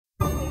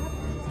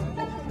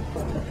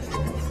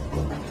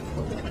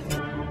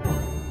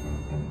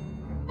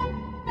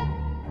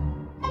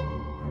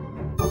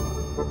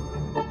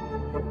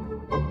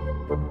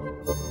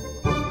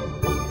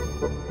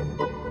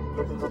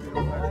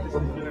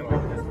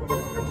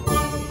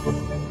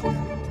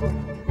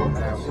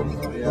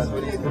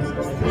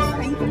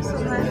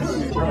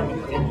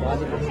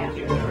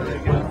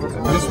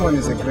This one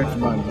is a great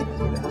man.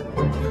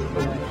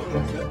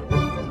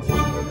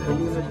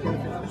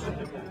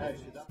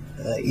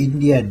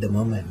 India at the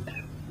moment,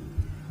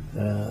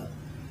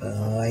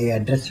 I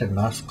addressed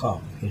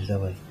NOSCOM, is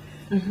our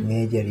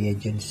major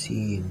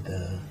agency in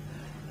the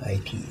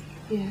IT.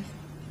 Yes.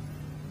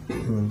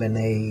 When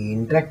I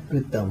interact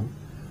with them,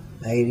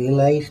 I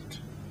realized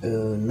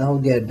now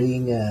they are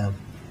doing a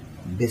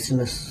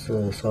business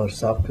or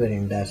software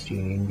industry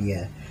in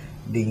India,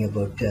 doing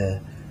about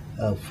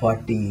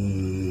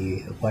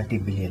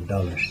 $40 billion.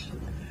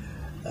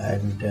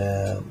 And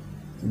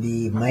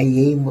my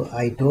aim,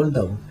 I told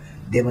them,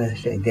 they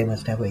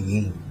must have a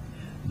aim.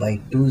 By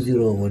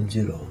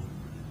 2010,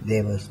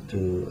 they must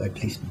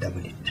at least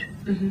double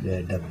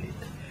it. Double it.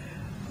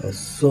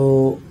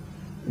 So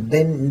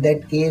then in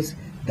that case,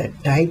 the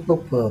type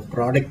of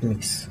product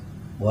mix,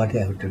 what they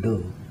have to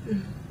do,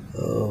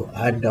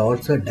 and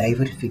also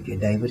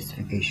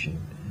diversification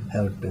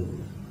have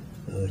to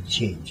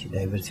change.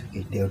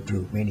 Diversification, they have to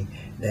do many.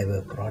 They have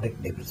a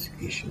product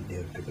diversification they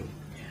have to do,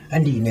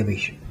 and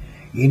innovation.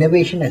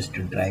 Innovation has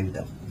to drive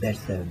them.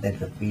 That's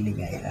the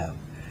feeling I have.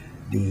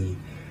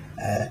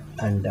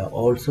 And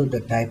also the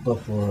type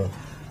of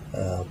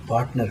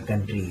partner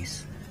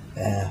countries,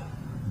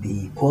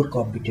 the core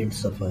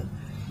competence of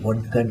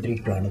one country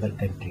to another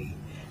country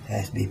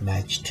has been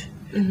matched.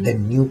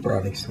 Then new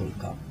products will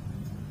come.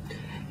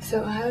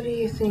 So how do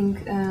you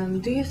think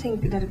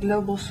that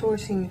global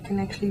sourcing can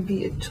actually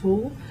be a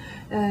tool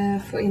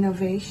for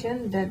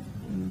innovation? That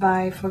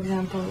by, for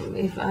example,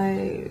 if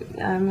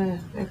I'm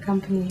a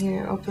company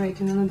here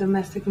operating on a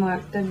domestic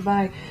market, that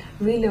by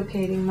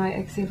relocating my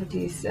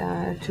activities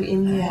to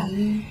India,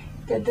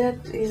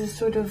 that is a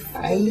sort of...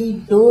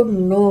 I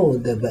don't know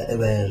the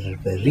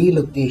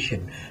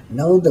relocation.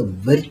 Now the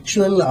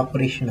virtual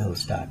operation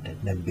has started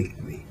in a big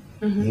way.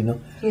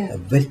 A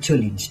virtual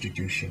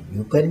institution.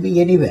 You can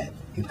be anywhere.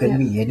 You can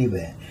be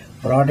anywhere.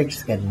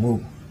 Products can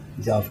move.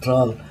 After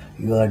all,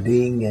 you are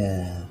doing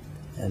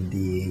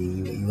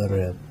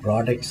your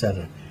products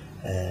are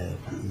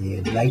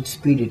light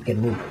speed. It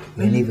can move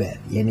anywhere.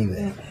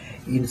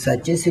 In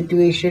such a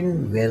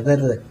situation, whether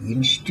the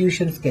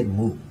institutions can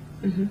move,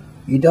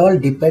 it all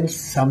depends.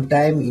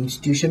 Sometime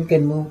institution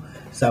can move.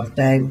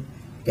 Sometime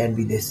can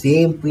be the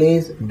same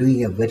place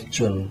doing a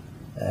virtual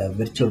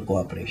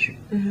cooperation.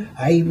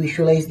 I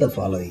visualize the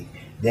following.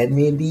 There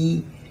may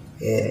be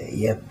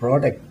a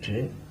product,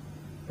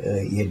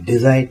 a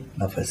design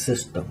of a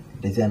system.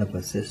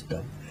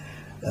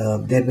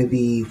 There may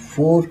be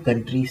 4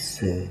 countries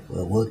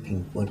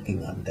working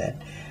on that.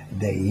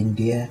 The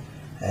India,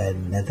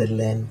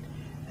 Netherlands,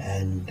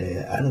 and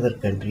another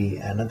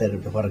country,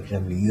 for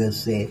example,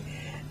 USA,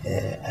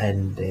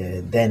 and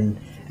then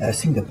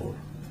Singapore.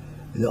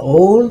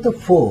 All the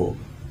 4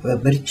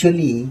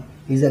 virtually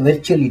is a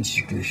virtual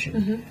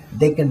institution.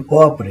 They can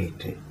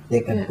cooperate.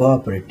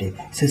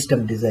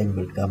 System design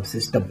will come,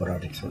 system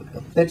products will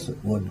come. That's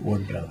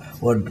one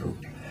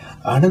route.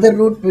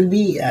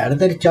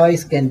 Another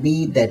choice can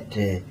be that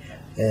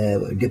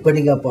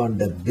depending upon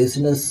the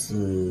business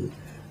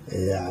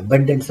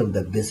abundance of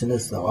the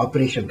business, the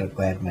operation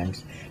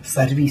requirements,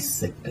 service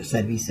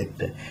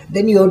sector.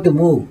 Then you have to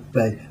move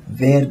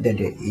where there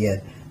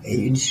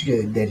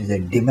is a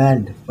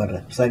demand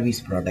for service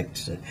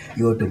products.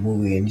 You have to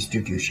move an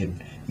institution.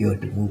 You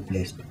have to move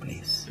place to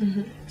place.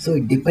 So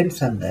it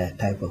depends on the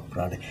type of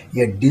product.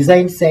 Your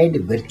design side,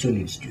 virtual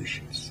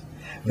institutions.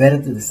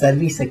 Whereas the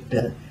service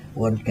sector,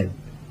 one can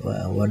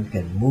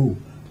move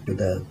to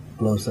the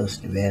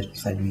closest where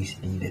service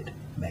needed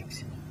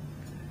maximum.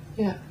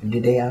 Yeah.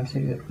 Did I answer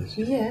your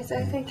question? Yes,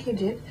 I think you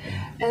did.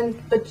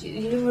 But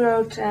you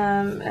wrote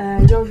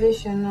your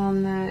vision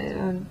on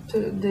the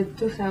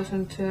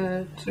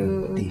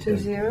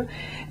 2020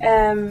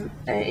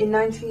 in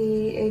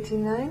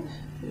 1989,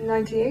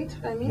 98.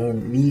 I mean. No,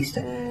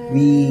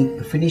 we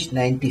finished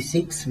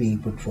 96. We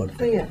put forth.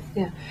 Oh, yeah.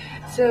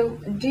 So,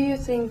 do you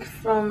think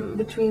from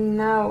between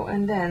now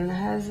and then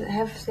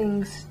have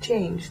things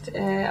changed?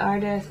 Are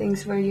there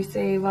things where you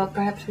say, well,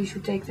 perhaps we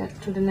should take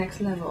that to the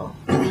next level?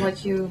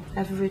 What you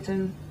have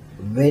written.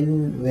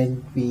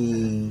 When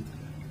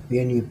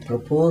you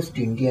proposed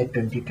India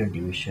 2020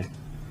 vision,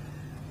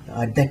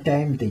 at that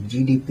time the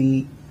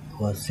GDP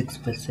was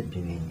 6%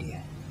 in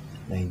India,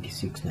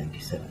 96,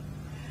 97.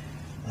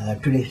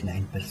 Today is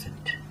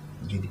 9%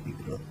 GDP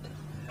growth,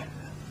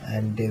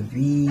 and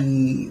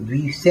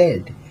we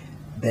said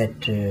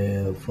that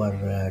for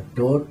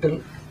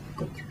total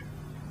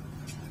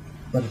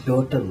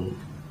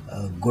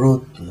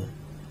growth,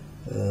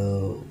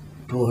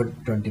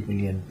 220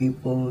 million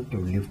people to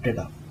lift it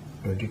up.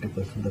 22%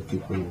 of the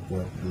people who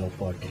are below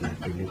poverty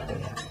to lift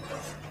it up.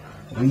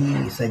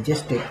 We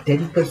suggested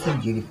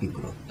 10% GDP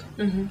growth.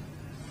 10%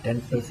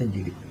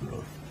 GDP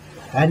growth.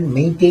 And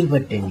maintain for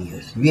 10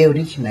 years. We have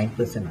reached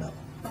 9% now.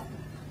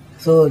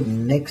 So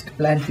next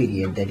plan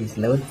period, that is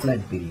 11th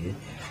plan period,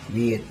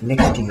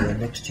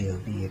 next year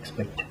we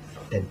expect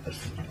 10%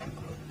 GDP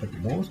growth. But the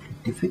most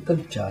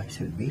difficult charge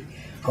will be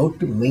how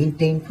to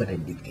maintain for a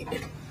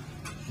decade.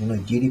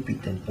 GDP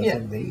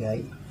 10% very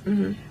high.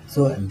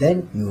 So and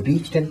then you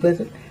reach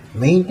 10%,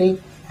 maintain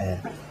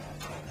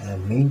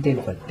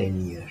for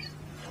 10 years.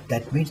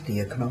 That means the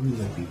economy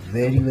will be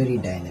very, very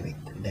dynamic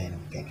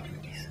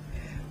activities.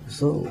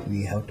 So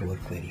we have to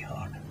work very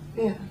hard.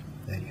 Yeah.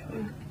 Very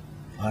hard.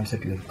 Answer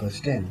to your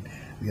question,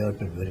 we have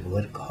to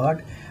work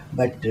hard,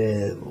 but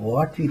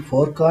what we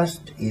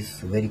forecast is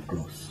very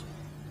close.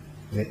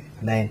 10%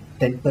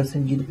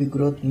 GDP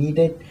growth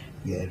needed,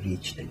 we have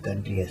reached, the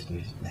country has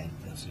reached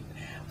 9%.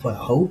 For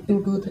how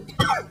to do that,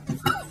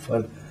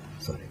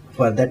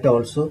 for that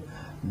also,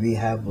 we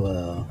have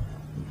 5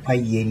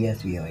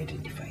 areas we have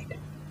identified.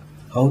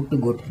 How to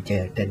go to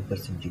 10%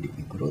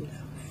 GDP growth,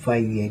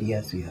 5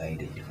 areas we have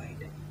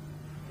identified.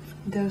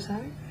 Those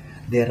are?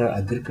 There are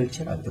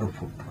agriculture,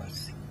 agro-food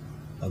processing.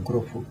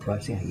 Agro-food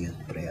processing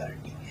highest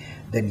priority.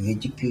 Then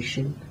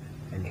education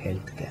and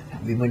healthcare.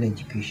 Women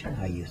education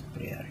highest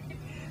priority.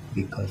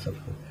 Because of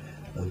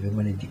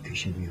women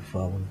education, we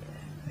found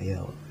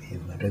a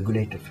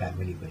regulated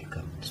family will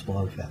come,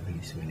 small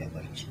families will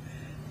emerge.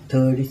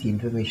 Third is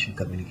information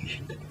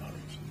communication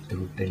technology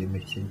through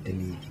telemedicine,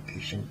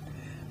 tele-education,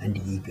 and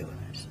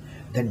e-governance.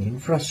 Then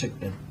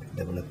infrastructure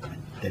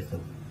development, that's a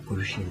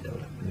crucial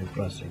development.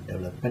 Infrastructure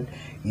development,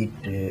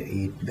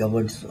 it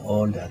governs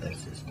all the other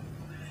systems.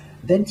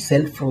 Then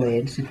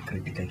self-reliance in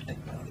critical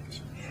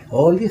technology.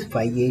 All these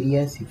 5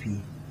 areas, if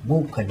we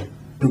move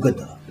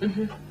together,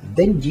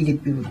 then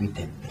GDP will be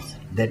 10%.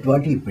 That's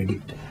what we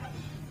predicted.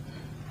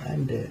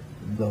 And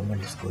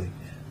government is going,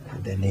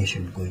 the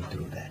nation going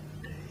through that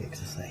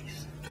exercise.